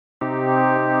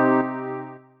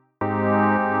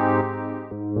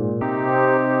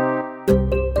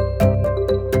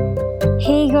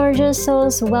Gorgeous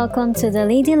souls, welcome to the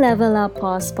Lady Level Up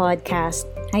Pause podcast.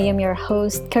 I am your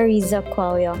host, Cariza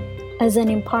Qualio. As an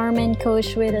empowerment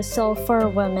coach with a soul for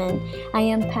women, I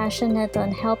am passionate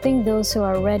on helping those who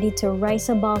are ready to rise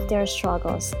above their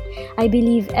struggles. I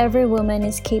believe every woman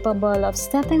is capable of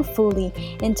stepping fully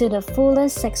into the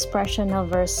fullest expression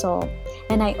of her soul.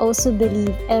 And I also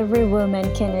believe every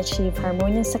woman can achieve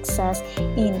harmonious success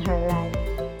in her life.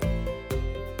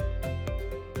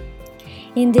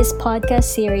 In this podcast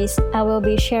series, I will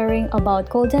be sharing about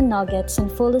golden nuggets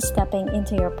and fully stepping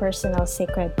into your personal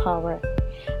sacred power.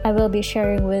 I will be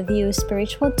sharing with you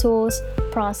spiritual tools,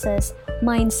 process,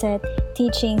 mindset,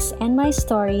 teachings, and my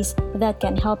stories that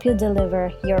can help you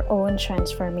deliver your own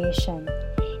transformation.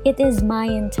 It is my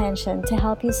intention to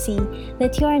help you see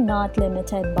that you are not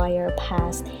limited by your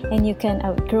past and you can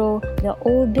outgrow the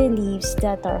old beliefs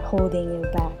that are holding you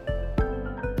back.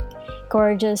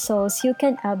 Gorgeous souls, you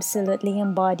can absolutely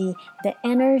embody the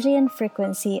energy and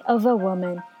frequency of a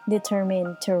woman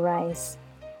determined to rise.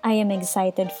 I am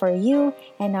excited for you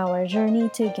and our journey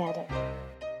together.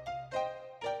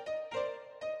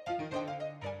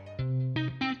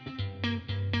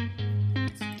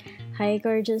 Hi,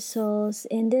 gorgeous souls.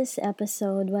 In this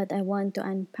episode, what I want to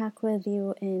unpack with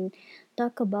you and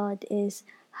talk about is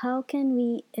how can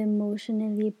we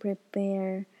emotionally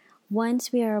prepare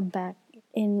once we are back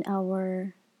in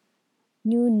our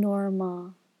new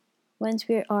normal, once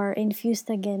we are infused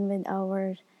again with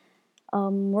our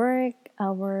work,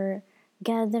 our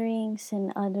gatherings,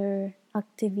 and other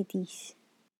activities.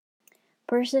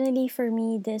 Personally, for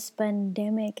me, this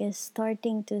pandemic is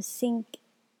starting to sink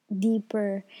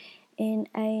deeper, and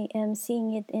I am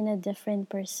seeing it in a different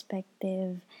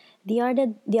perspective. The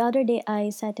other day,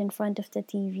 I sat in front of the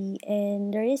TV,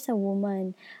 and there is a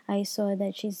woman. I saw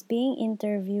that she's being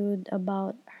interviewed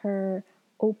about her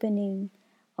opening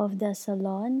of the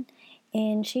salon,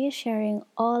 and she is sharing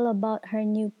all about her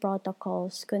new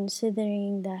protocols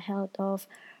considering the health of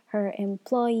her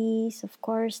employees, of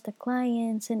course, the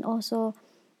clients, and also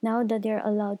now that they're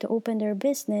allowed to open their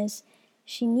business,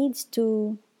 she needs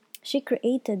to she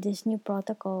created this new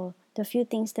protocol. The few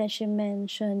things that she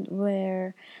mentioned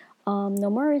were no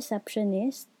more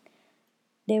receptionists.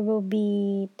 There will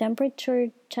be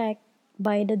temperature check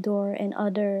by the door and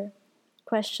other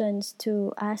questions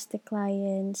to ask the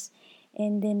clients.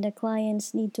 And then the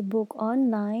clients need to book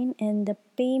online, and the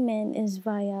payment is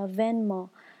via Venmo.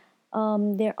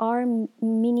 They are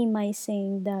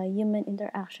minimizing the human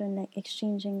interaction, like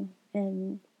exchanging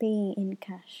and paying in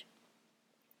cash.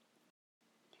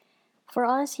 For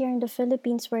us here in the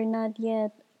Philippines, we're not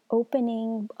yet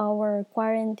opening. Our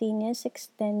quarantine is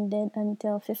extended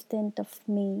until 15th of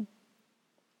May.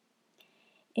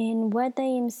 And what I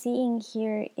am seeing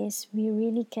here is we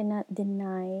really cannot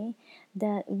deny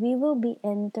that we will be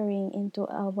entering into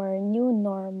our new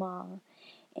normal.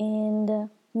 And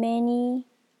many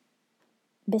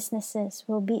businesses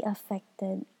will be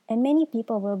affected, and many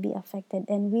people will be affected,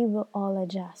 and we will all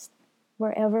adjust.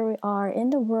 Wherever we are in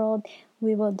the world,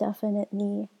 we will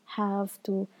definitely have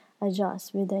to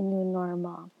adjust with the new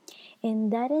normal.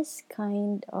 And that is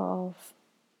kind of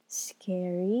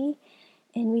scary,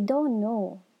 and we don't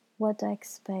know what to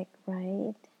expect,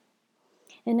 right?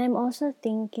 And I'm also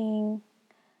thinking,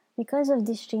 because of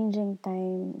these changing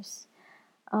times,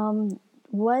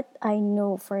 what I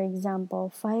know, for example,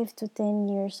 5 to 10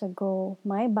 years ago,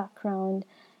 my background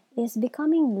is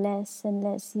becoming less and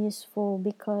less useful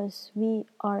because we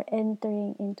are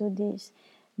entering into this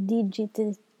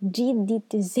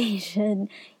digitization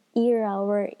era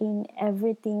wherein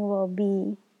everything will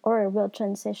be or will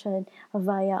transition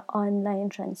via online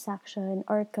transaction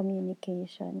or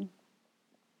communication.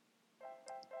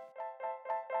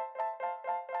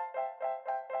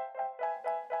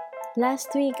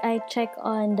 Last week, I checked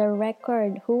on the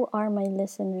record who are my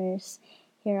listeners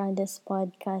here on this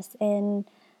podcast, and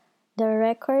the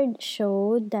record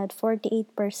showed that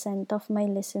 48% of my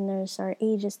listeners are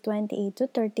ages 28 to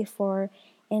 34,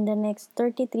 and the next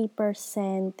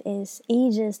 33% is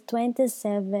ages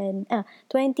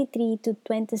 23 to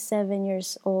 27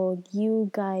 years old. You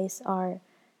guys are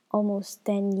almost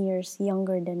 10 years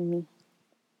younger than me.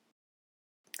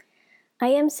 I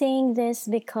am saying this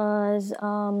because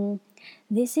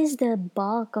this is the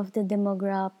bulk of the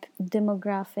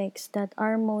demographics that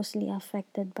are mostly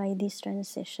affected by this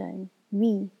transition.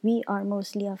 We are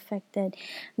mostly affected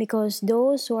because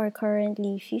those who are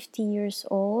currently 50 years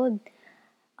old,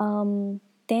 10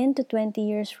 to 20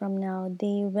 years from now,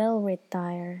 they will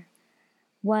retire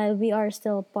while we are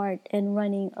still part and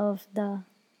running of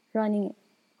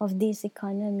this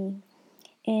economy.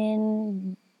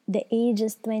 And the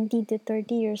ages 20 to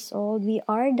 30 years old, we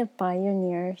are the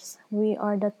pioneers. We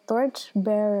are the torch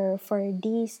bearer for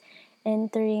this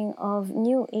entering of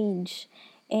new age.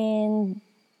 And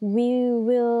we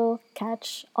will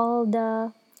catch all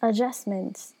the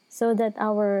adjustments so that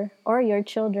our or your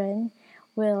children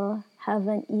will have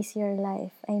an easier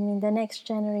life. I mean, the next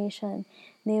generation,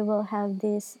 they will have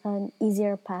this an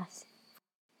easier path.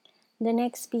 The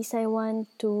next piece I want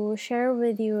to share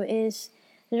with you is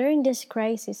during this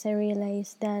crisis, I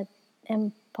realized that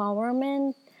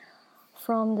empowerment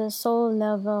from the soul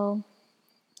level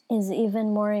is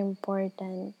even more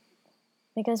important.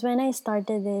 Because when I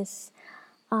started this,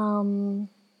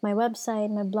 my website,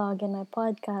 my blog, and my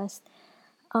podcast,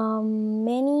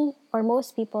 many or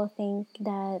most people think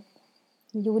that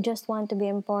you just want to be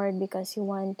empowered because you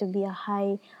want to be a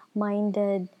high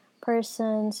minded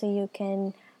person, so you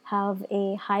can have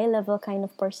a high level kind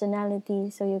of personality,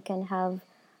 so you can have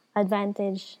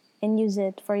advantage and use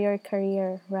it for your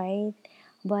career, right?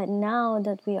 But now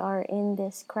that we are in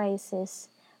this crisis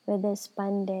with this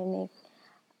pandemic,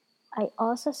 I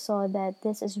also saw that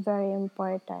this is very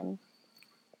important.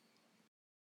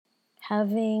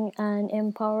 Having an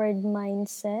empowered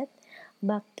mindset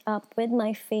backed up with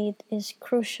my faith is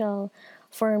crucial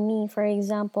for me, for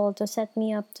example, to set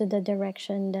me up to the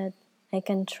direction that I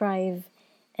can thrive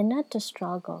and not to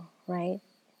struggle, right?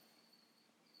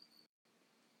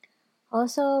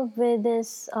 Also, with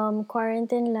this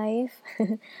quarantine life,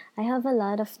 I have a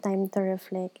lot of time to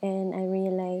reflect, and I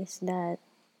realize that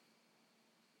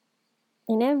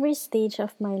in every stage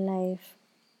of my life,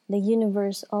 the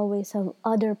universe always have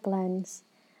other plans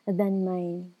than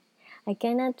mine. I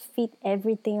cannot fit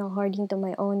everything according to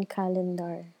my own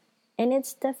calendar. And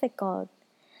it's difficult.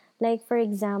 Like for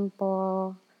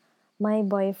example, my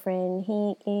boyfriend,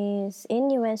 he is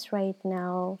in US right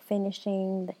now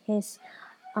finishing his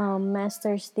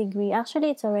master's degree. Actually,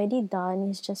 it's already done.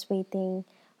 He's just waiting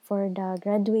for the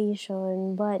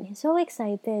graduation, but he's so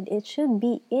excited. It should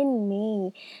be in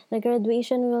May. The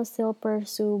graduation will still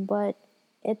pursue, but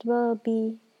it will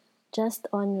be just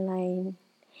online.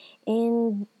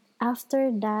 And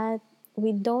after that,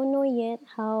 we don't know yet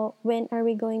how when are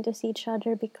we going to see each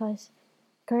other because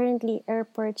currently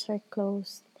airports are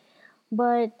closed.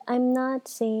 But I'm not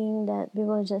saying that we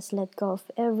will just let go of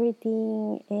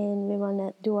everything and we will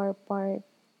not do our part.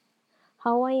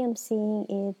 How I am seeing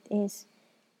it is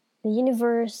the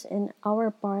universe and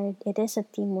our part, it is a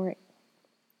teamwork.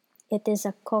 It is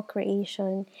a co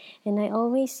creation. And I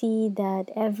always see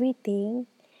that everything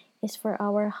is for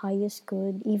our highest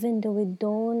good, even though we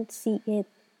don't see it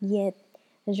yet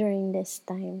during this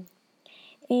time.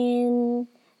 And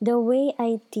the way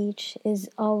I teach is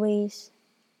always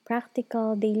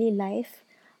practical daily life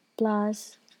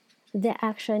plus the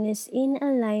action is in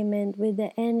alignment with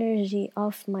the energy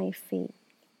of my faith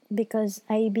because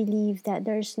I believe that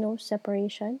there's no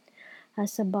separation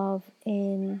as above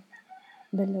and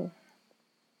below.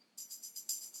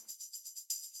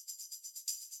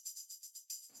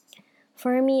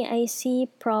 For me, I see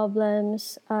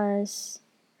problems as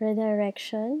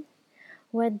redirection.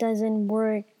 What doesn't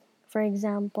work, for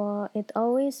example, it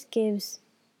always gives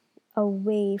a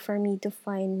way for me to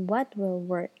find what will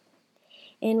work.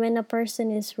 And when a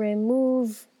person is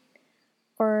removed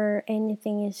or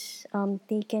anything is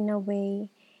taken away,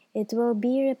 it will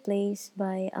be replaced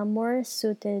by a more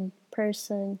suited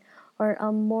person or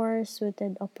a more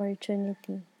suited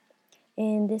opportunity.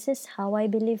 And this is how I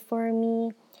believe for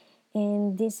me,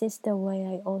 and this is the way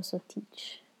I also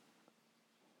teach.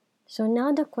 So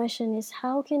now the question is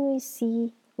how can we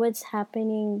see what's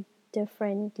happening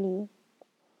differently?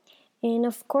 And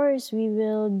of course, we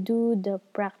will do the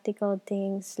practical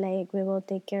things like we will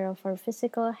take care of our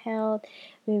physical health,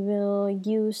 we will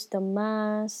use the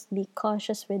mask, be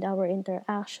cautious with our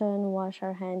interaction, wash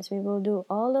our hands. We will do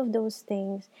all of those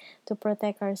things to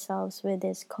protect ourselves with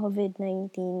this COVID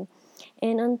 19.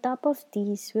 And on top of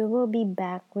these, we will be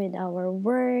back with our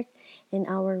work and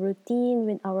our routine,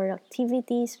 with our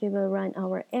activities. We will run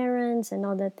our errands and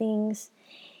all the things.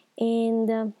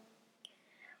 And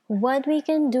what we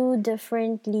can do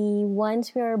differently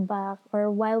once we are back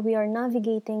or while we are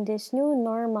navigating this new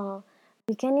normal,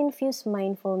 we can infuse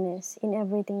mindfulness in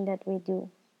everything that we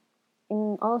do.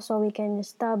 And also, we can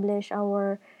establish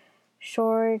our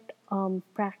short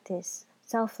practice,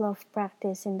 self love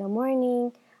practice in the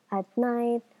morning, at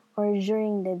night, or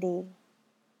during the day.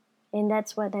 And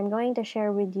that's what I'm going to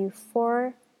share with you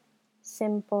four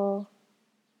simple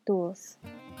tools.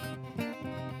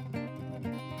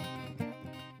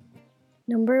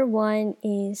 Number one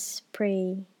is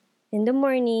pray. In the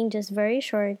morning, just very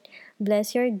short,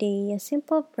 bless your day, a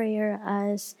simple prayer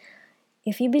as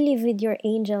If you believe with your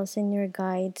angels and your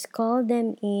guides, call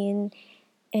them in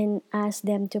and ask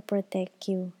them to protect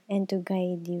you and to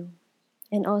guide you.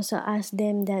 And also ask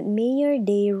them that may your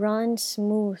day run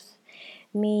smooth.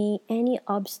 May any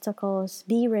obstacles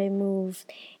be removed.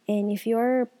 And if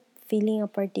you're feeling a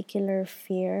particular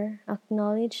fear,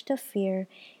 acknowledge the fear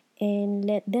and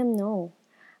let them know.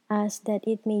 Ask that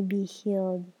it may be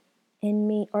healed and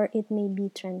may or it may be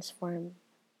transformed.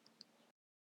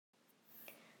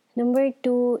 Number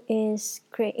two is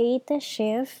create a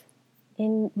shift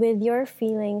in with your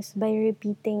feelings by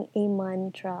repeating a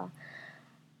mantra.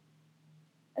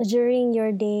 During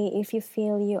your day, if you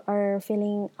feel you are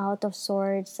feeling out of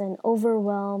sorts and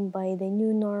overwhelmed by the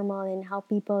new normal and how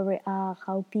people react,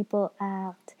 how people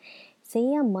act,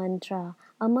 say a mantra.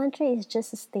 A mantra is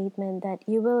just a statement that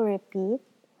you will repeat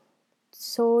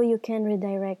so you can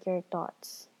redirect your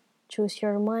thoughts. Choose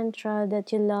your mantra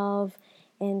that you love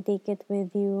and take it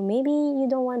with you. Maybe you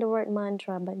don't want the word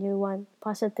mantra, but you want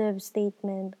positive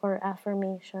statement or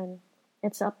affirmation.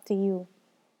 It's up to you.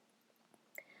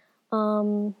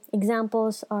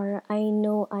 Examples are I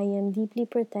know I am deeply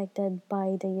protected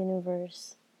by the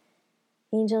universe.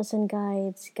 Angels and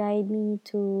guides guide me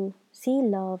to see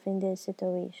love in this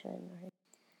situation.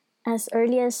 As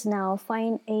early as now,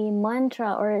 find a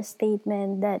mantra or a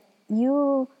statement that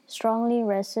you strongly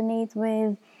resonate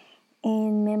with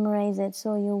and memorize it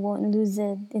so you won't lose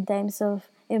it in times of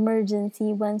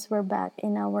emergency once we're back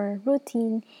in our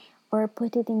routine, or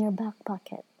put it in your back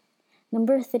pocket.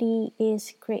 Number three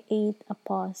is create a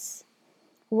pause.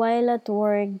 While at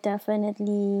work,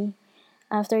 definitely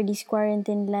after this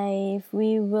quarantine life,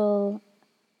 we will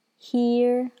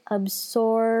hear,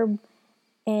 absorb,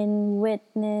 and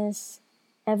witness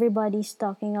everybody's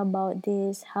talking about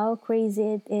this, how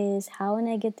crazy it is, how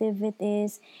negative it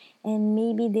is, and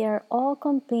maybe they are all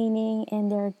complaining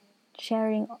and they're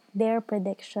sharing their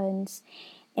predictions.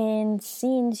 And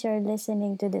since you're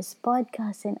listening to this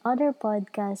podcast and other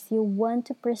podcasts, you want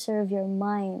to preserve your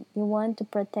mind, you want to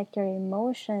protect your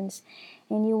emotions,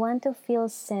 and you want to feel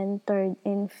centered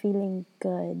and feeling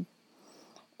good.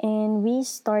 And we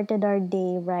started our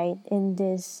day right in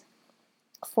this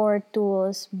four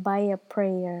tools by a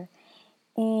prayer.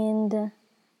 And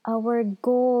our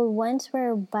goal, once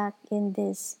we're back in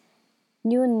this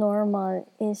new normal,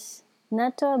 is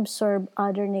not to absorb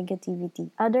other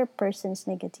negativity, other person's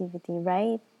negativity,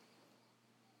 right?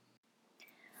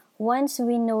 Once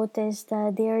we notice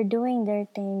that they are doing their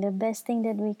thing, the best thing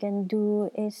that we can do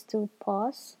is to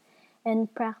pause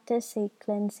and practice a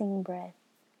cleansing breath,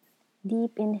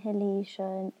 deep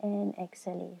inhalation and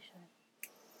exhalation.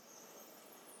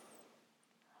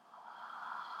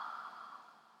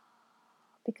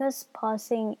 Because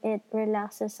pausing it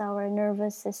relaxes our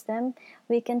nervous system,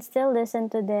 we can still listen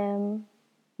to them.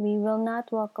 We will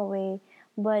not walk away,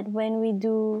 but when we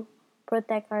do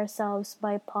protect ourselves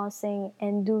by pausing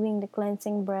and doing the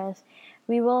cleansing breath,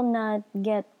 we will not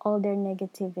get all their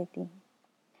negativity.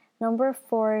 Number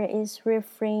four is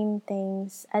reframe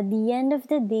things. At the end of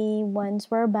the day, once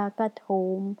we're back at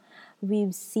home,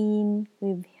 we've seen,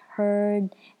 we've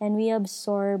heard, and we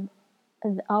absorb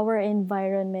our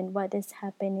environment, what is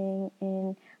happening,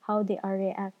 and how they are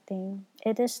reacting.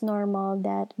 It is normal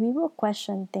that we will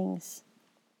question things.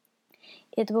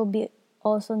 It will be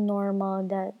also normal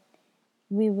that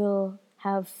we will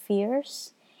have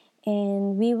fears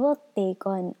and we will take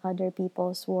on other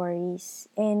people's worries.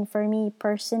 And for me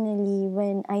personally,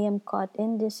 when I am caught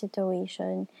in this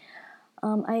situation,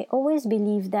 I always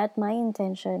believe that my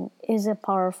intention is a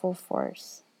powerful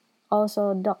force.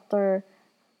 Also, Dr.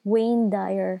 Wayne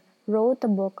Dyer wrote a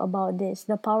book about this,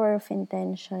 The Power of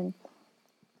Intention.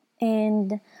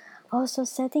 And also,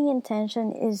 setting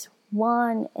intention is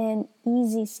one and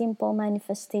easy, simple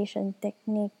manifestation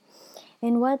technique.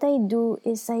 And what I do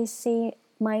is I say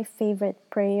my favorite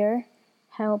prayer,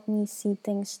 help me see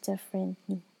things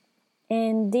differently.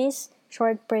 And this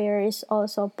short prayer is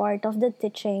also part of the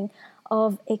teaching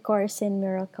of A Course in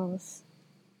Miracles.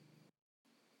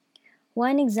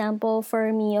 One example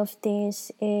for me of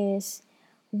this is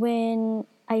when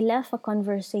I left a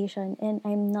conversation and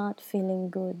I'm not feeling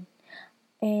good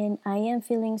and I am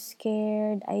feeling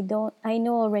scared. I know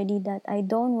already that I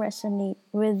don't resonate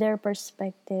with their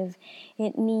perspective.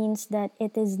 It means that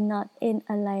it is not in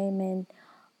alignment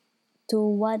to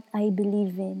what I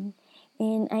believe in.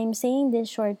 And I'm saying this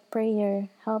short prayer,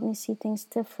 help me see things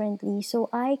differently so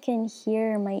I can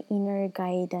hear my inner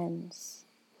guidance.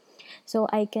 So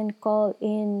I can call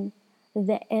in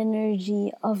the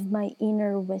energy of my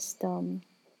inner wisdom.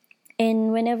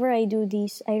 And whenever I do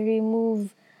this, I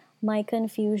remove my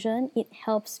confusion. It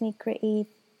helps me create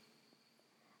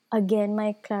again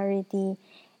my clarity,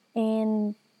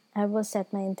 and I will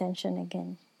set my intention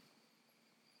again.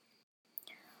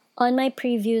 On my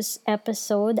previous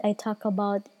episode, I talk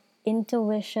about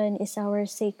intuition is our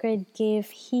sacred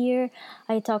gift. Here,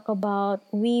 I talk about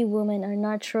we women are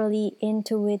naturally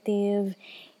intuitive.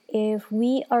 If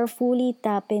we are fully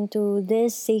tapped into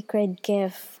this sacred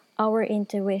gift, our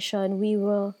intuition, we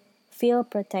will feel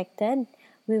protected,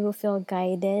 we will feel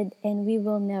guided, and we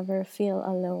will never feel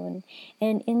alone.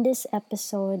 And in this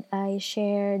episode, I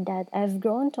share that I've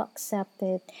grown to accept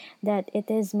it, that it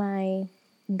is my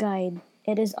guide.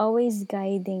 It is always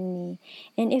guiding me.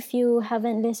 And if you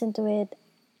haven't listened to it,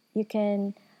 you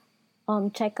can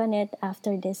check on it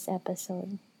after this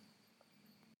episode.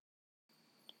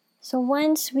 So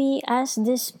once we ask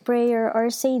this prayer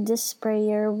or say this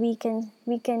prayer, we can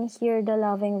hear the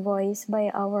loving voice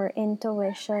by our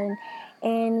intuition,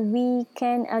 and we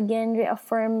can again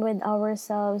reaffirm with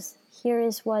ourselves, here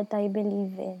is what I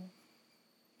believe in.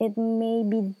 It may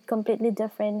be completely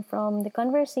different from the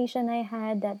conversation I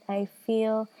had that I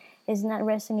feel is not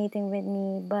resonating with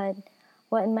me, but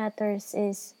what matters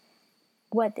is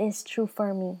what is true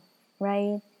for me,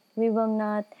 right? We will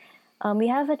not, we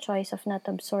have a choice of not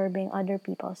absorbing other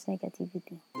people's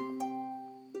negativity.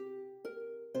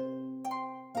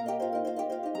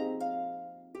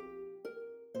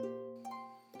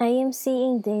 I am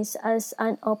seeing this as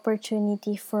an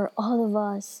opportunity for all of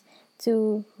us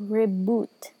to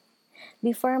reboot.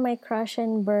 Before my crash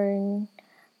and burn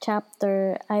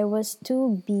chapter, I was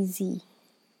too busy.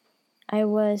 I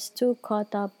was too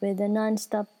caught up with the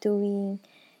non-stop doing.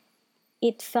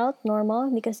 It felt normal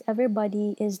because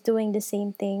everybody is doing the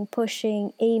same thing,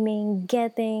 pushing, aiming,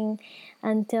 getting,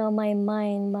 until my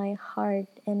mind, my heart,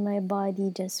 and my body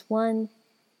just want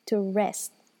to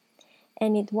rest,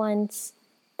 and it wants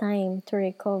time to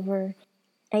recover.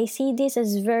 I see this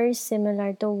as very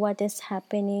similar to what is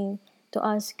happening to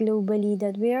us globally,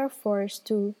 that we are forced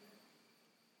to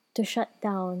shut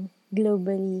down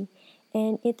globally,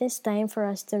 and it is time for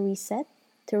us to reset,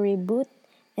 to reboot,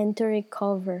 and to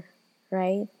recover,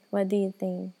 right? What do you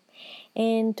think?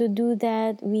 And to do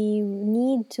that, we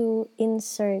need to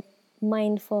insert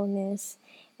mindfulness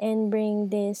and bring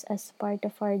this as part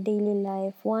of our daily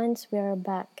life once we are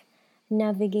back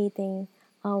navigating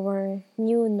our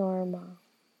new normal.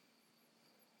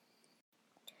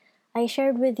 I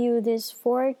shared with you these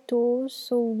four tools,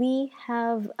 so we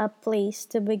have a place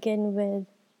to begin with.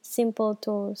 Simple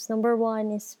tools. Number one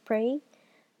is pray.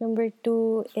 Number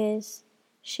two is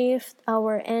shift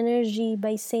our energy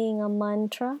by saying a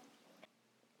mantra.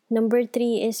 Number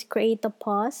three is create a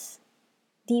pause,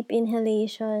 deep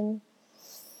inhalation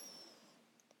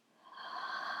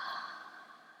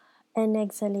and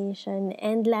exhalation.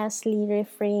 And lastly,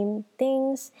 reframe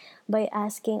things by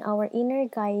asking our inner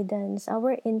guidance,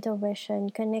 our intuition,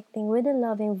 connecting with a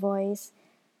loving voice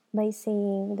by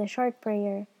saying the short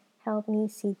prayer, help me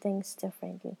see things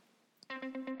differently.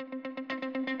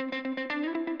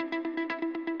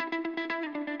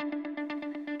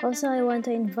 Also, I want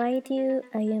to invite you.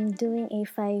 I am doing a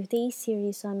 5-day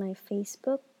series on my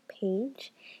Facebook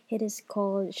page. It is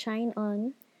called Shine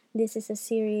On. This is a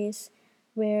series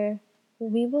where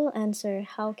we will answer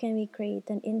how can we create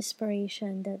an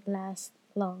inspiration that lasts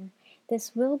long.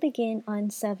 This will begin on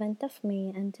 7th of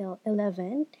May until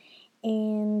 11th,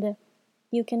 and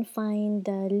you can find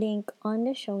the link on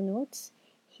the show notes.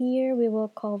 Here we will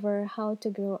cover how to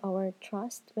grow our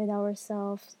trust with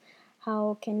ourselves,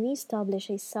 how can we establish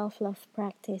a self-love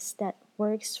practice that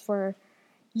works for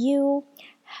you,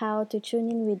 how to tune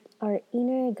in with our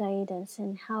inner guidance,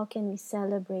 and how can we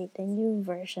celebrate the new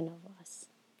version of us.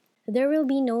 There will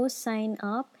be no sign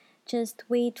up. Just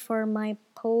wait for my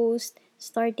post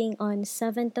starting on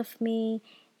 7th of May.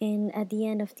 And at the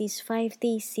end of this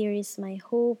 5-day series, my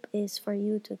hope is for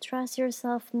you to trust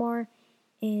yourself more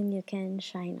and you can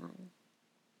shine on.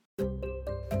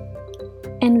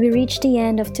 And we reach the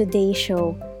end of today's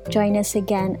show. Join us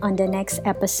again on the next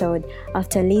episode of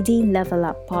the Lady Level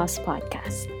Up Pause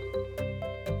podcast.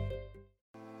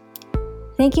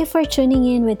 Thank you for tuning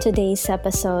in with today's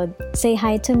episode. Say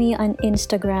hi to me on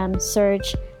Instagram,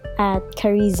 search at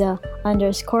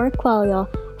Cariza_Qualia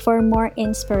for more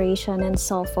inspiration and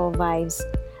soulful vibes.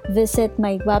 Visit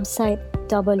my website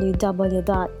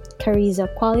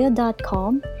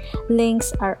www.carizaqualia.com.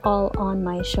 Links are all on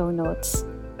my show notes.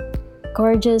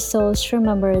 Gorgeous souls,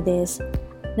 remember this.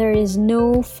 There is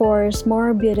no force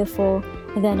more beautiful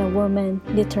than a woman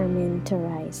determined to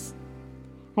rise.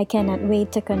 I cannot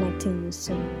wait to connect to you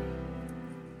soon.